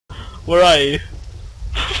Where are you?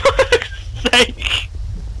 For fuck's sake!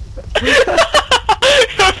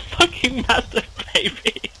 You're a fucking massive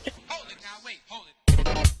baby! Hold it now, wait, hold it.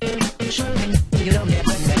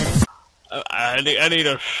 I need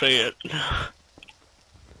to see it.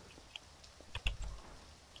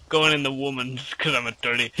 Going in the woman's, cause I'm a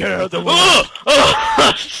dirty. Get out the woman.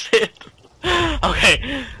 Oh shit!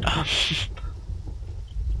 Okay.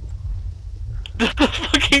 The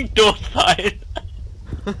fucking door side.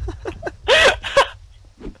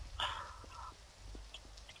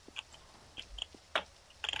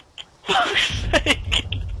 Fuck's sake.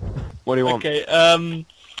 What do you want? Okay,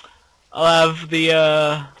 I'll have the,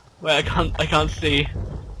 wait, I can't see.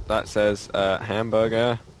 That says,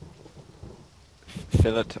 hamburger,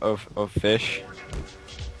 fillet of fish.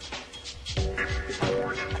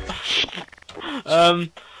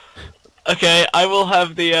 Okay, I will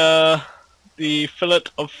have the fillet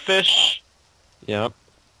of fish, Yep,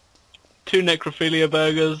 2 necrophilia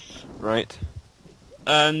burgers, right.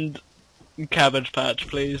 and cabbage patch,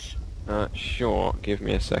 please. Sure, give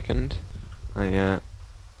me a second. I,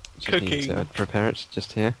 just need to Cooking. prepare it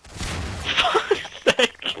just here. Fuck's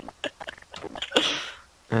sake.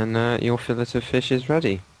 And, your fillet of fish is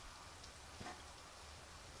ready.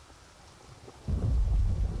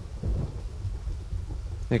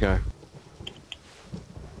 There you go.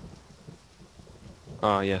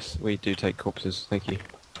 Ah, yes, we do take corpses, thank you.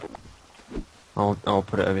 I'll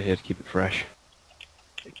put it over here to keep it fresh.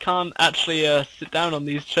 I can't actually sit down on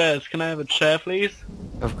these chairs. Can I have a chair, please?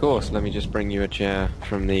 Of course, let me just bring you a chair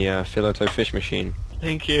from the fillet of fish machine.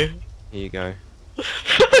 Thank you. Here you go.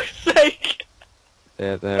 Fuck's sake.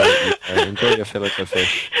 There, enjoy your fillet of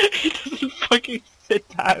fish. He doesn't fucking sit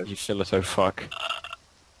down. You fillet of fuck.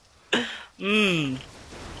 Mmm.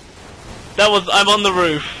 I'm on the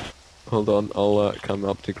roof. Hold on, I'll come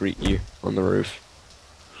up to greet you on the roof.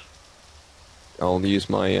 I'll use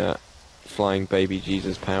my flying baby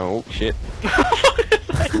Jesus power. Oh shit.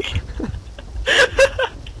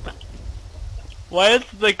 Why is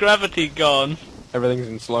the gravity gone? Everything's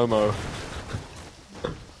in slow-mo.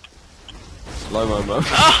 Slow-mo mode.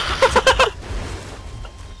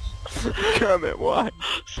 Damn it, why?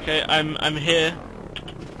 Okay, I'm here.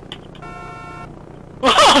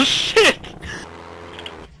 Oh shit!